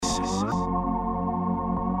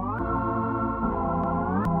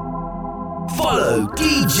Follow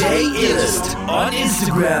DJ Illest on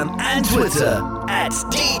Instagram and Twitter at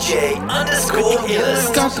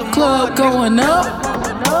DJ_Illest. Got the club going up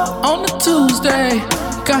on the Tuesday.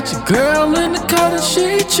 Got your girl in the cut and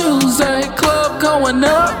she Tuesday. Club going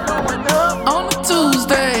up on the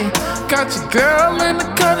Tuesday. Got your girl in the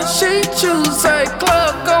cut and she Tuesday.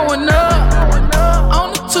 Club going up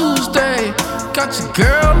on the Tuesday. Got your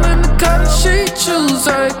girl in the cut and she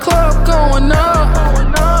Tuesday. Club going up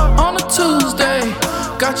on a Tuesday.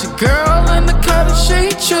 Got your girl in the cut and she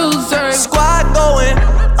Tuesday. Squad going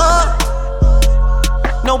up.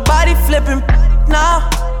 Nobody flipping now.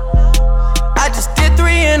 I just did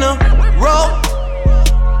 3 in a row.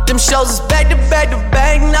 Them shows is back to back to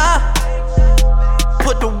back now.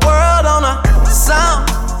 Put the world on a sound.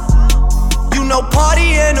 You know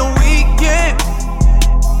party in the weekend.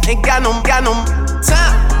 Ain't got no time.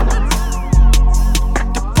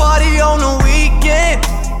 The party on the weekend.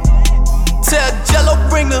 Tell Jello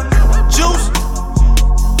bring the juice.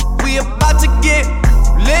 We about to get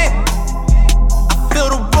lit. I fill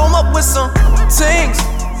the room up with some things.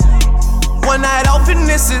 One night off and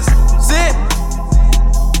this is it.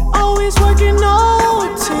 Always working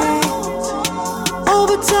OT.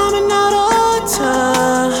 Overtime and out of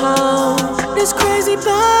time. It's crazy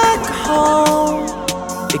back home.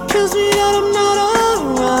 It kills me that I'm not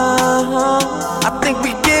around. I think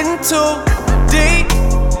we getting too deep.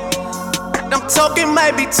 I'm talking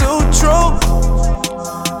might be too true.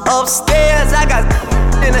 Upstairs I got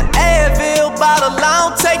in an Advil bottle. I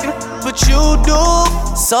don't take them, but you do.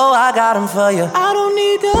 So I got them for you. I don't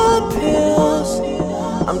need the pills.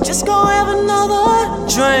 I'm just gonna have another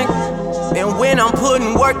drink. And when I'm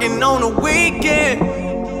putting working on the weekend,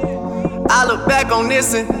 I look back on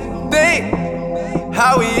this and think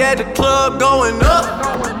how we at the club going up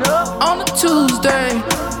on a Tuesday.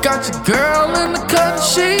 Got your girl in the cut and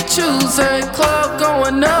she Tuesday. Club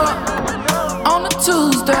going up on a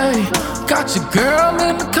Tuesday. Got your girl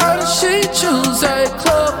in the cut and she Tuesday.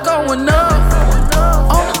 Club going up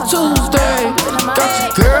on a Tuesday. Got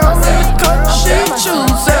your girl in the cut and she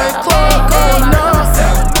Tuesday. Club going up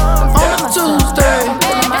on a Tuesday.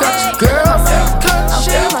 Got your girl in the cut and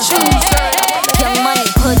she Tuesday. Young money,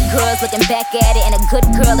 hood girls looking back at it, and a good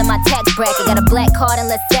girl in my tax bracket. Got a black card and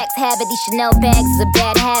less sex habit. These Chanel bags is a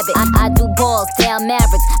bad habit. I do balls, down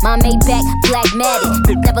Mavericks. My Maybach, black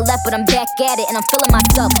matted. Never left, but I'm back at it, and I'm feeling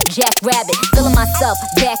myself. Jack Rabbit, feeling myself.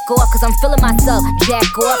 Back off, cause I'm feeling myself. Jack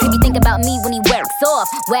off. He be think about me when he wax off.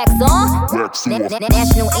 Wax on? Wax off.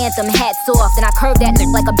 National anthem, hats off. Then I curve that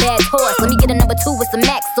like a bad horse. Let me get a number 2 with some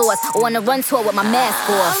Max sauce, or on a run tour with my mask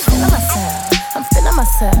off. I'm feeling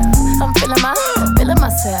myself. I'm feeling myself. I'm feeling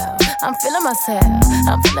myself. I'm feeling myself.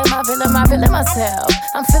 I'm feeling myself.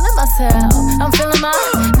 I'm feeling myself. I'm feeling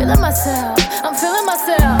myself. I'm feeling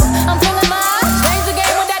myself. I'm feeling my. Change the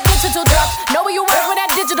game with that digital drop. Know where you work with that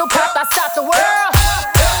digital pop. I stop the world.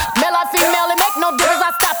 Male or female, it make no difference.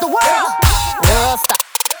 I stop the world. World stop.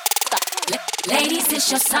 Ladies, it's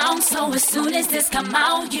your song, so as soon as this come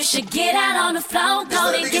out, you should get out on the floor, go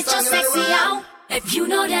and get your sexy out. If you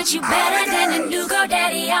know that you better than a new girl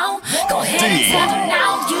daddy out, go ahead and tell them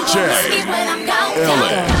now. You gon' miss me when I'm gone.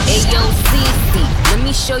 Ayo, CC, let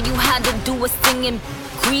me show you how to do a singing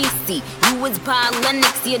greasy. You was by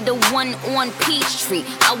Lennox, you're the one on Peachtree.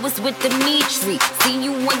 I was with Dimitri. See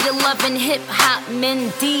you when you're loving hip hop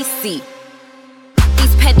men DC.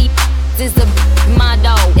 These petty is a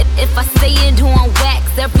motto. If I say it on wax,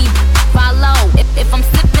 every follow. If I'm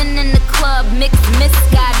sipping in the club, mix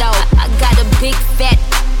Moscato. I got a big fat,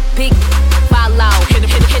 big follow.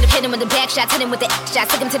 Hit him with the back shots, hit him with the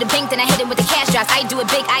shots. Took him to the bank, then I hit him with the cash drops. I do it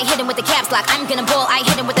big, I hit him with the caps lock. I'm gonna ball, I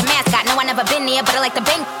hit him with the mascot. No, I never been there, but I like the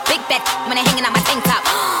bank. Big fat when I hanging out my tank top.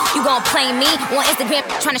 You gon' play me on Instagram,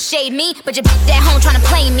 tryna shade me, but your at home tryna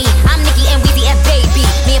play me. I'm Nicki and Weezy F baby.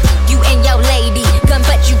 Me and you and your lady. Gun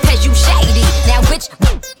but you cause you shady. Now which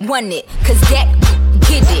won it? Cause that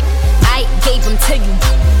get it. I gave them to you.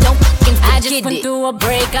 Don't fucking forget it. I just went through a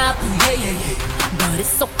breakup. But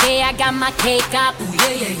it's okay, I got my cake up.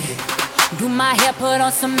 Do my hair, put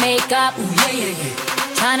on some makeup.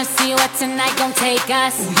 Tryna see what tonight gon' take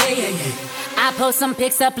us. I post some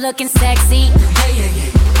pics up looking sexy.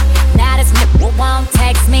 Now this nigga won't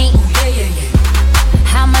text me.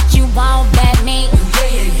 How much you won't bet me?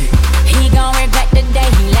 He gon' regret the day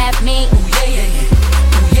he left me.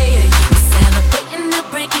 Celebrating the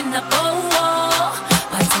breaking up,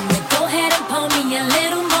 but tonight go ahead and pull me a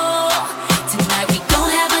little more. Tonight we gon'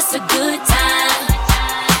 have us a good time.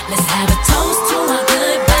 Let's have a toast to our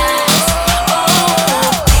goodbyes.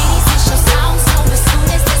 Ladies, it's your song, so as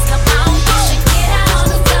soon as this come out, you should get out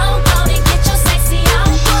on the floor, go and get your sexy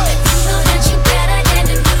out. If you know that you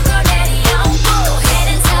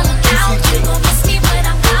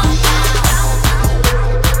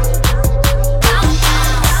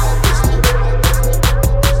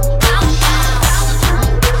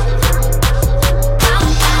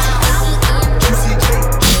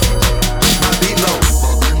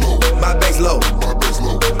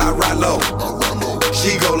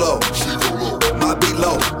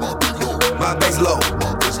My bass low.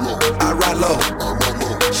 I ride low.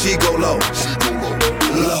 She go low.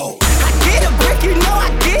 Low. I get a brick, you know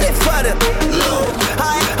I get it for them. Low.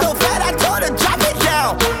 I ain't so fat, I told her drop it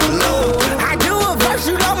down. Low. I do a verse,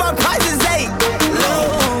 you know my price is 8.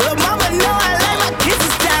 Low. But mama know I lay my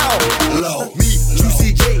kisses down. Low. Me,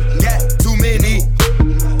 Juicy J, got too many.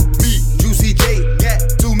 Me, Juicy J, got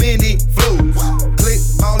too many flows. Click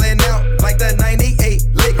falling out like the 98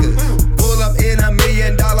 Lakers. Pull up in $1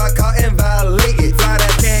 million car and violate it. Fly to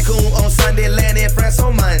Cancun on Sunday, land in France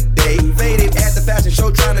on Monday. Faded at the fashion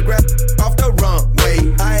show, trying to grab off the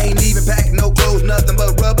runway. I ain't even packing no clothes, nothing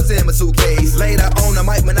but rubbers in my suitcase. Later on, I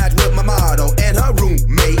might menage with my model and her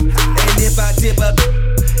roommate. And if I tip up,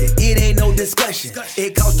 it ain't no discussion.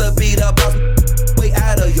 It costs to beat up off way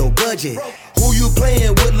out of your budget. Who you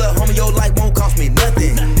playing with, lil' homie? Your life won't cost me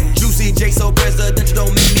nothing. Juicy J so presidential,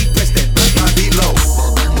 don't make me press that button. My beat low,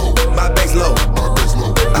 my bass low.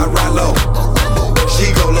 I ride low,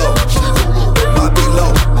 she go low. My beat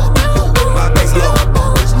low, my bass low.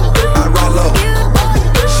 I ride low,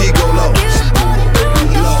 she go low.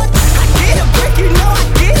 Low. I get a brick, you know I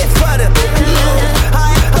get it for them. Low.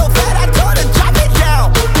 I ain't so fat, I told her drop it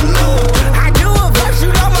down. Low. I do a verse, you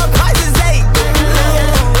know my price is 8. Low.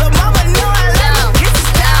 But mama know I lay my kisses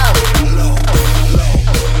down.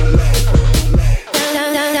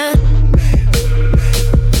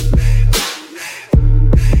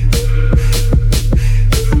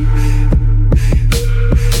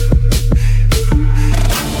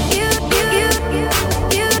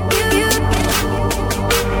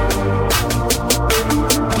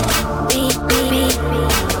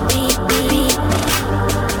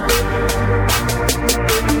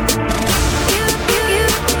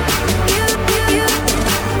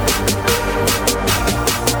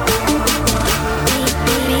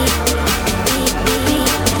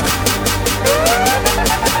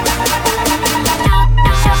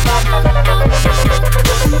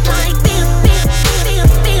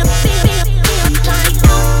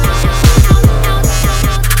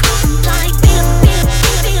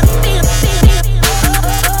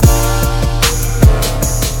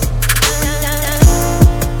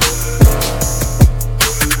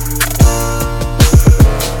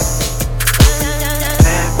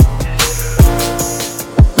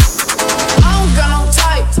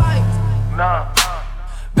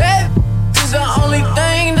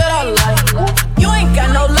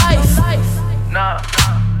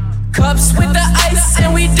 Cups with the ice,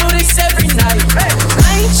 and we do this every night. I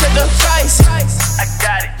ain't check the price. I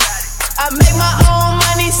got it. I make my own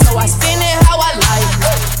money, so I spend it how I like.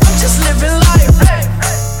 I'm just living life.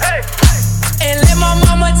 And let my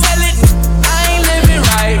mama tell it, I ain't living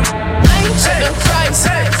right. I ain't check the price.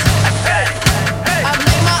 I got it. I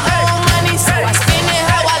make my own money, so I spend it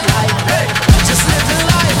how I like. I'm just living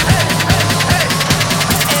life.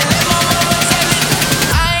 And let my mama tell it,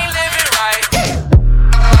 I ain't living right.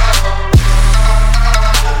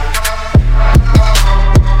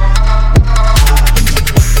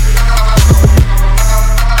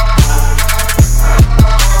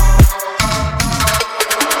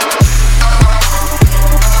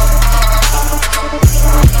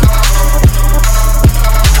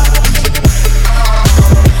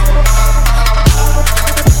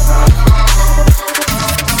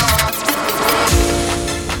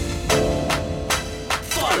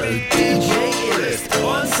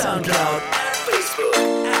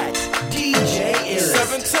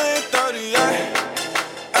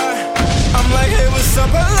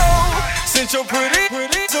 You're pretty,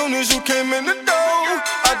 soon as you came in the door.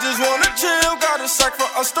 I just wanna chill, got a sack for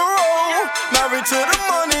us to roll. Married to the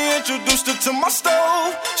money, introduced her to my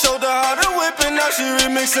stove. Showed her how to whip and now she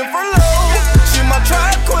remixing for low. She my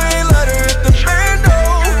track queen, let her hit the bando.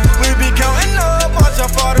 We be counting up, watch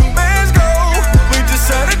how far them bands go. We just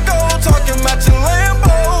set a goal, talking matching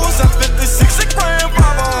Lambos. At 56 a gram,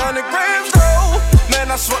 500 grams though.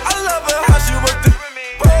 Man, I swear I love her, how she worked the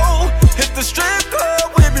pole. Hit the strip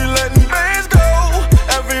club, we be letting bands go.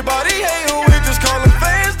 Everybody hatin', we just call them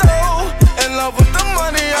fans though. In love with the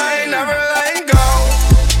money, I ain't never letting go.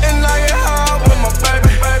 And I get high with my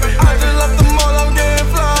baby. I just left the mall, I'm getting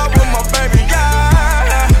fly with my baby,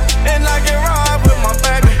 yeah. And I get right.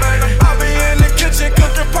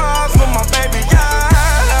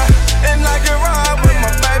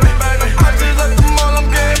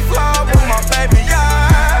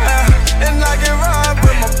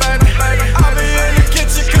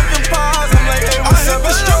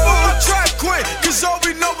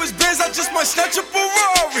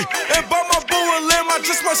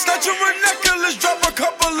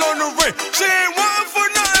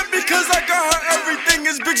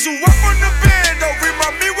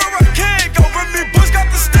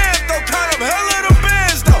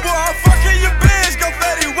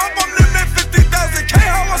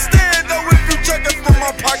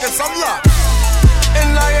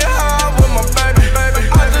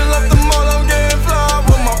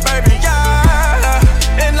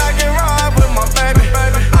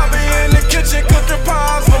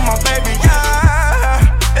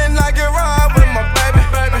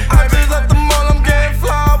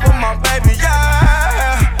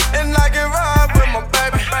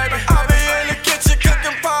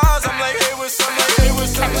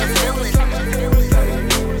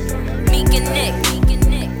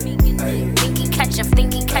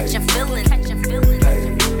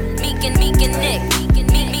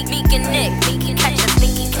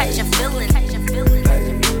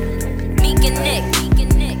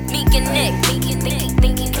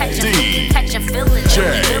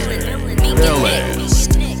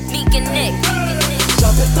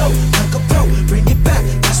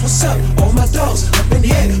 that's what's up. All my dogs up in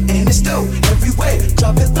here, and it's dope everywhere.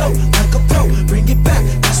 Drop it low like a pro, bring it back.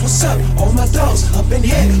 That's what's up. All my dogs up in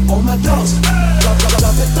here, all my dogs. Drop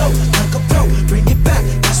it low like a pro, bring it back.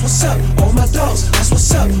 That's what's up. All my dogs, that's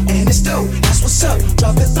what's up, and it's dope. That's what's up.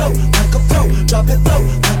 Drop it low like a pro, drop it low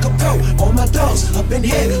like a pro. All my dogs up in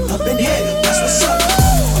here, that's what's up.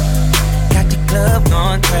 Got the club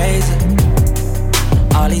going crazy.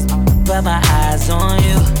 All these but my eyes on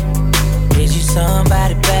you. Is you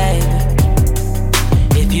somebody, baby?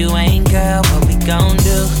 If you ain't, girl, what we gon'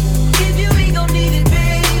 do? If you ain't gon' need it,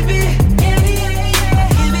 baby. Give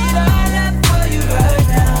it all up for you right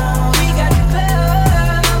now. We got the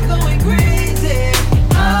club going crazy.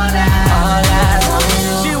 All eyes on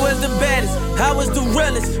you. She was the baddest, I was the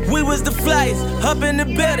realest. We was the flyest, up in the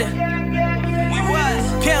building. We was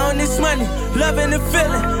counting this money, loving the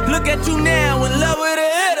feeling. Look at you now, in love with a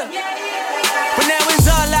hitter. But now it's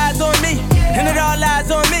all eyes on me, and it all lies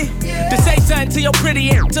on me. To say something to your pretty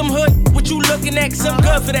ass. Some hood, what you looking at, cause I'm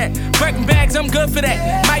good for that. Birkin bags, I'm good for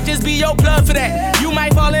that. Might just be your blood for that. You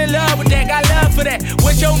might fall in love with that, got love for that.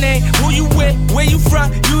 What's your name, who you with, where you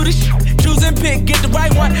from, you the shit. Choose and pick, get the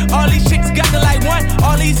right one. All these chicks got the like one.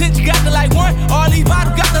 All these hits got the like one. All these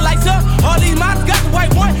bottles got the lights up. All these models got the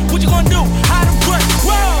white one. What you gonna do? How to put?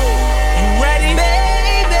 Whoa! You ready?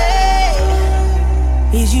 Baby,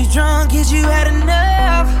 is you drunk? Is you had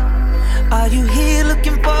enough? Are you here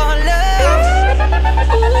looking for love?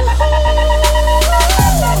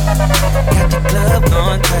 Got the club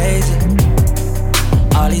going crazy.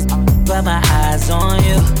 All these but my eyes on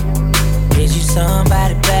you. Is you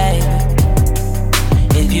somebody, baby?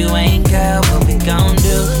 If you ain't, girl, what we gon'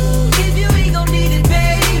 do? If you ain't gon' need it,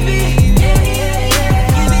 baby.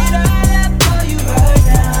 Give it all up for you right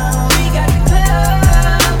now. We got the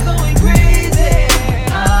club going crazy.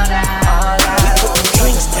 All night. We put the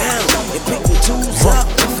drinks down and pick the tools up.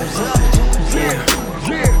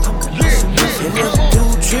 And if the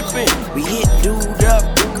dude trippin', we hit dude up.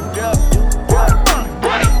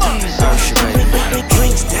 Put the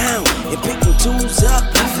drinks down and pick the tools up.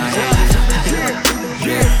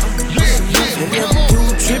 And if the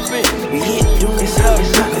dude trippin', we hit dudes up.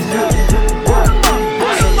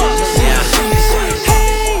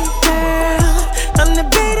 Hey girl, I'm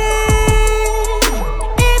debating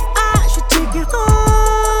if I should take you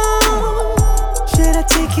home. Should I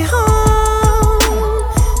take you home?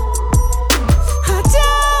 I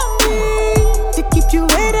don't mean to keep you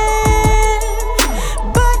waiting,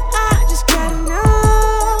 but I just gotta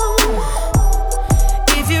know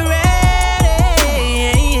if you're ready.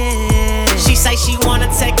 She say she wanna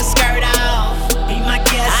take her skirt off. Be my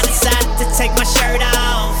guest. I decided to take my shirt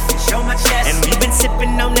off, show my chest, and we've been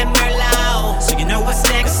sipping on that Merlot. So you know what's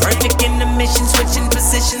next? Perfect in the mission, switching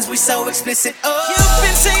positions. We so explicit. Oh, You've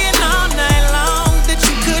been saying all night long that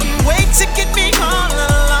you couldn't wait to get me all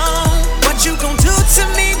alone. What you gon' do to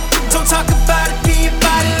me? Don't talk about it, be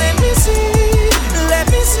about it. Let me see, let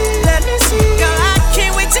me see, let me see. Girl, I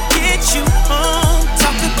can't wait to get you home.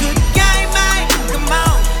 Talk a good game, man. Come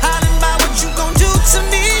on, hollering about what you gon' do to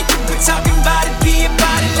me. We're talking about it, be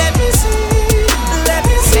about it. Let me see, let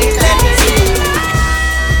me see, let me see.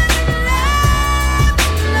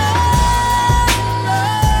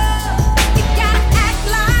 You gotta act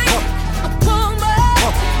like a woman,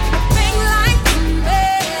 think like a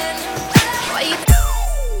man. Why you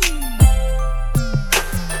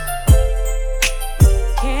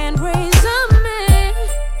can't raise a man?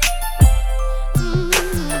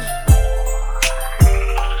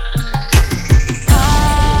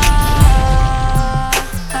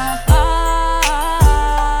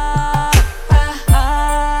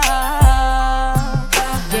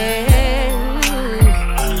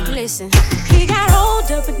 Listen, he got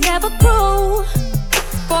older but never grew.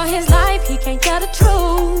 For his life, he can't tell the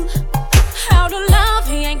truth. How to love,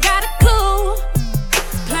 he ain't got a clue.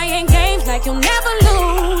 Playing games like you'll never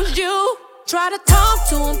lose. You try to talk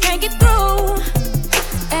to him, can't get through.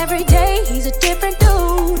 Every day, he's a different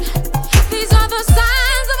dude. These are the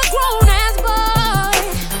signs of a grown-ass boy.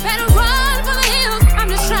 Better run for the hills. I'm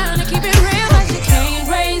just trying to keep it real, but you can't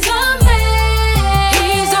raise a man.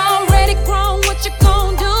 He's already grown, what you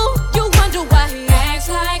gon' do? You wonder why he acts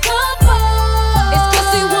like a boy. It's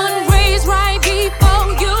 'cause he wasn't raised right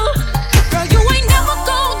before you. Girl, you ain't never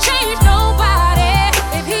gon' change nobody.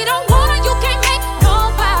 If he don't wanna, you can't make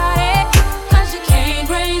nobody. 'Cause you can't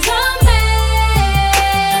raise a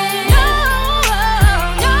man. No.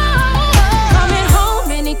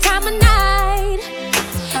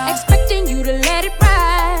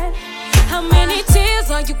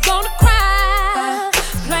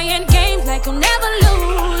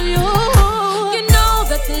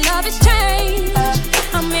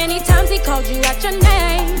 called you out your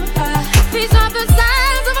name. These are the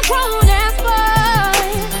signs of a grown-ass boy.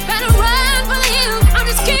 Better run for the hills, I'm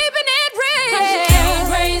just keeping it real. 'Cause you can't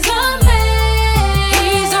raise a man.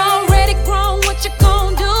 He's already grown, what you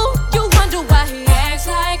gon' do? You wonder why he acts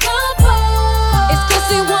like a boy. It's 'cause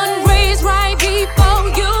he wasn't raised right before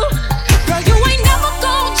you. Girl, you ain't never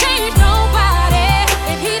gon' change nobody.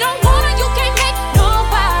 If he don't want it, you can't make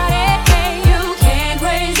nobody. Hey, you can't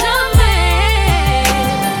raise a man.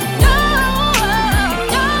 No,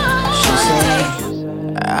 no. She said,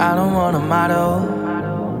 I don't want a model,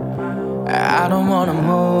 I don't want a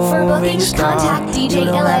movie For bookings, star. contact DJ You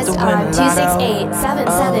don't have Illest to win on a lotto.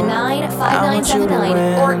 268-779-5979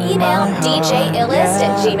 or email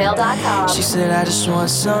djillest@gmail.com. She said, I just want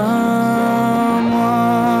someone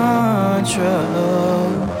true.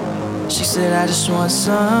 She said, I just want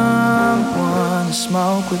someone to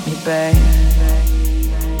smoke with me, babe,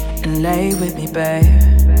 and lay with me, babe,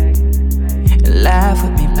 and laugh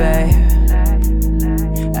with me, babe.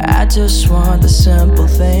 I just want the simple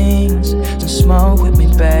things. So smoke with me,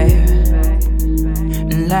 babe,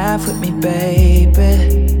 and laugh with me, baby,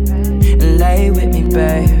 and lay with me,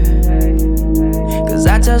 babe. 'Cause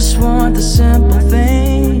I just want the simple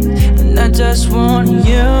things, and I just want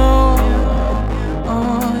you.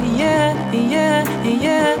 Oh yeah, yeah,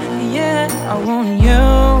 yeah, yeah, I want you.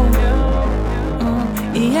 Oh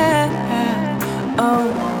yeah, oh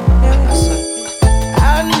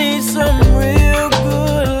yeah. I need some real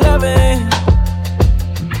good loving,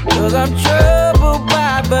 'cause I'm troubled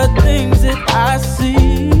by the things that I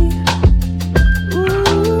see.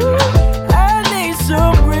 Ooh, I need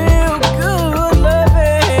some real good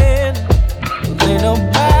loving. Ain't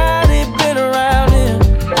nobody been around here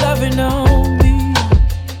loving on me.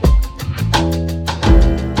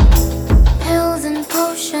 Pills and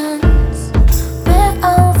potions, we're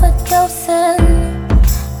overdosing.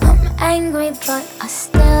 I'm angry, but I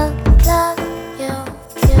still love you.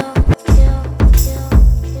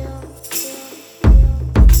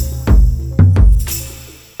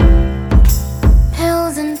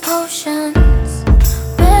 Pills and potions,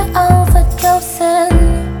 we're overdosing.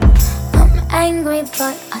 I'm angry,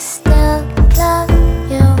 but I still love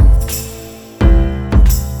you.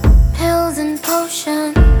 Pills and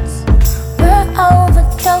potions, we're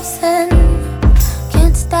overdosing.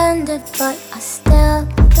 Can't stand it, but I still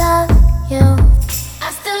love you. I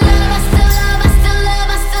still love, I still love, I still love,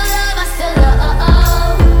 I still love, I still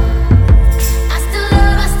love. I still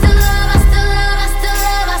love, I still love, I still love, I still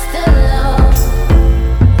love, I still love.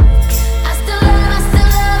 I still love, I still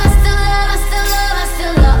love, I still love, I still love, I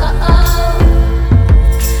still love.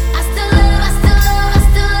 I still love, I still love, I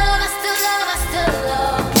still love, I still love, I still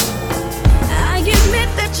love. I admit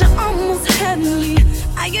that you almost had me.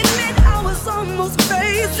 I admit I was almost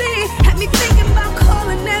crazy. Had me thinking about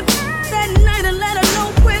calling that night and let her know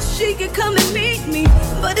where she could come and meet me.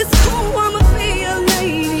 But it's cool, I'ma be a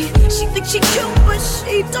lady. She thinks she cute, but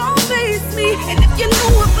she don't face me. And if you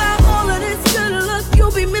knew about all of this good luck,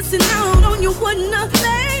 you'll be missing out on you wouldn't have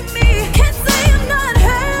made me. Can't say I'm not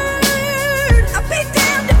hurt. I'll be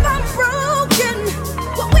damned if I'm broken.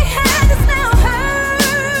 What we had is now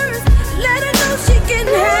hers. Let her know she can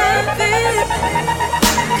have it.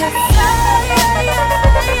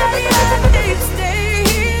 'Cause I can't stay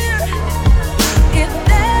here if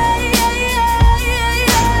there's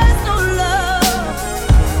no love.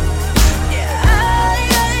 Yeah,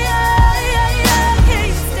 I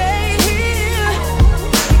can't stay here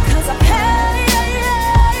because I've had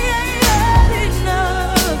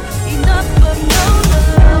enough of no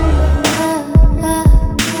love.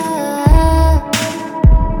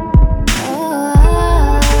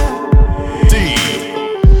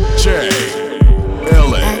 DJ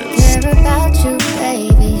Illest. I care about you,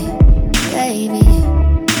 baby, baby,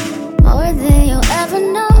 more than you'll ever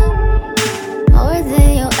know, more than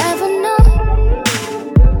you'll ever know.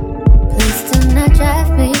 Please do not drive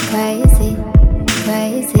me crazy,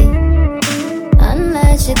 crazy,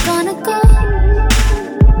 unless you're gonna go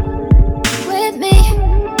with me.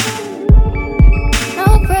 No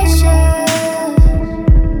pressure,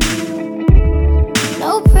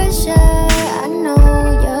 no pressure. I know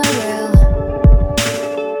you're real.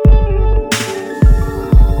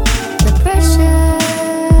 The pressure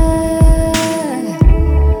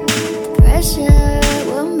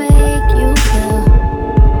will make you feel.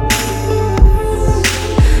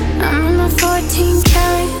 I'm in my 14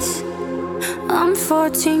 carats. I'm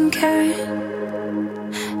 14 karat.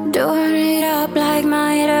 Doing it up like my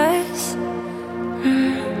haters.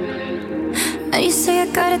 And you say I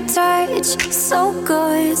got a touch, so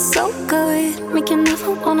good, make you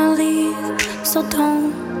never wanna leave. So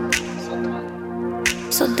don't,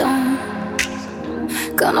 so don't.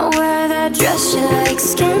 Gonna wear that dress you like,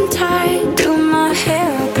 skin tight. Do my hair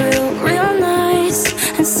up real nice,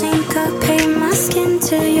 and syncopate my skin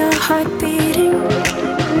to your heart beating.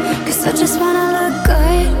 Cause I just wanna look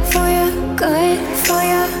good for you, good for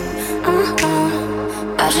you.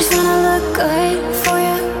 I just wanna look good for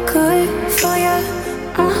you, good for you.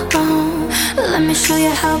 Let me show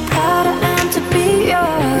you how proud I am to be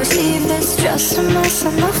yours. Leave this dress a mess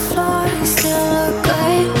on the floor. Still look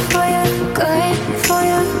good for you, good for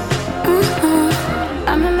you.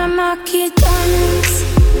 I'm in my marquee diamonds.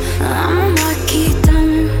 I'm a marquee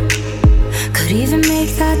diamond. Could even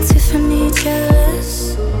make that Tiffany jealous.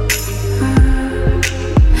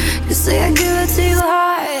 You say I give it to you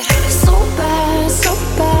hard, so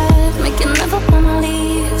bad, make you never wanna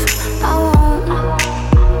leave. I won't.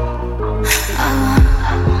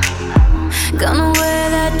 Gonna wear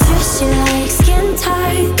that dress you like, skin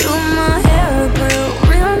tight. Do my hair up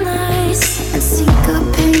real nice, and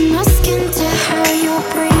syncopate my skin to how you're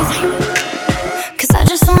breathing. Cause I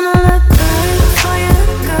just wanna look good for you,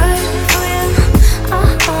 good for you.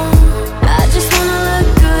 I just wanna look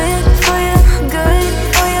good for you, good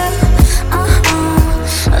for you.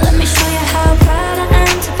 Let me show you how proud I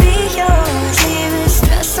am to be yours. Leave this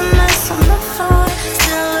dress a mess on the floor.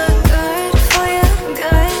 Still look good for you,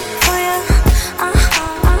 good for you.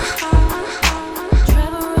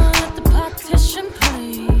 Driver, roll up the partition,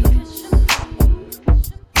 please.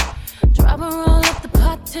 Driver, roll up the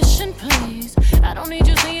partition, please. I don't need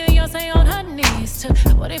you seeing Beyonce on her knees. Took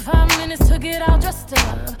 45 minutes to get all dressed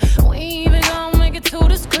up. We ain't even gonna make it to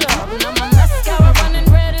this club. Now my mascara running,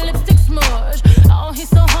 red lipstick smudge. Oh, he's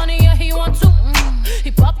so honey, yeah, he want to.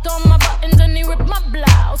 He popped on my buttons and he ripped my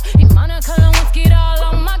blouse. He Monica Lewinsky all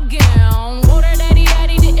on my gown. Wore that daddy,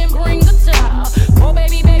 didn't bring the towel. Oh,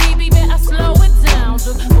 baby, I slow it down.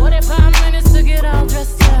 Took 45 minutes to get all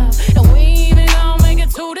dressed up. And we ain't even gonna make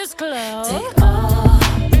it to this club. Take all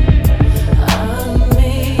of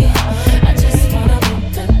me. I just wanna be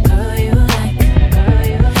the girl you like,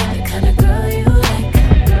 the kind of girl you like.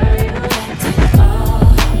 Take all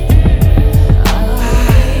of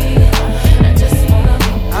me. I just wanna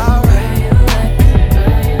be the girl you like,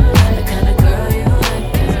 the kind of girl you like.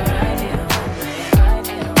 'Cause right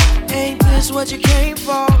here. Ain't this what you came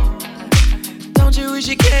for? Don't you wish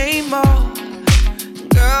you came more?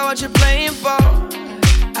 Girl, what you playing for?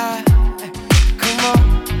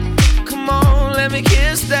 Come on, let me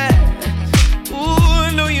kiss that. Ooh,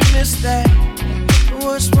 I know you missed that.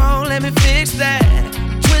 What's wrong? Let me fix that.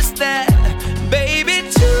 Twist that. Baby,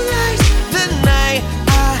 tonight's the night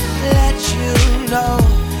I let you know.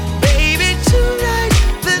 Baby, tonight's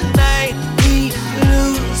the night we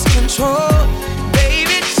lose control.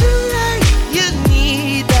 Baby, tonight you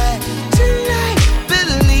need that. Tonight,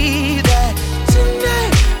 believe that.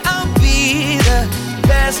 Tonight I'll be the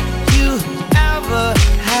best you ever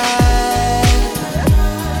had.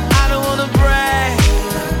 I don't wanna brag,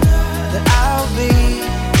 but I'll be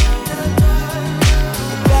the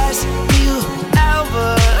best you ever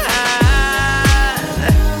had.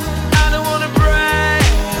 I don't wanna brag,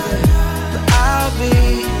 but I'll be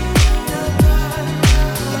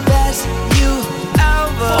the best you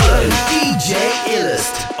ever Follow had. DJ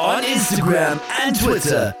Illest on Instagram and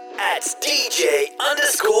Twitter at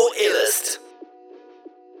DJ_Illest.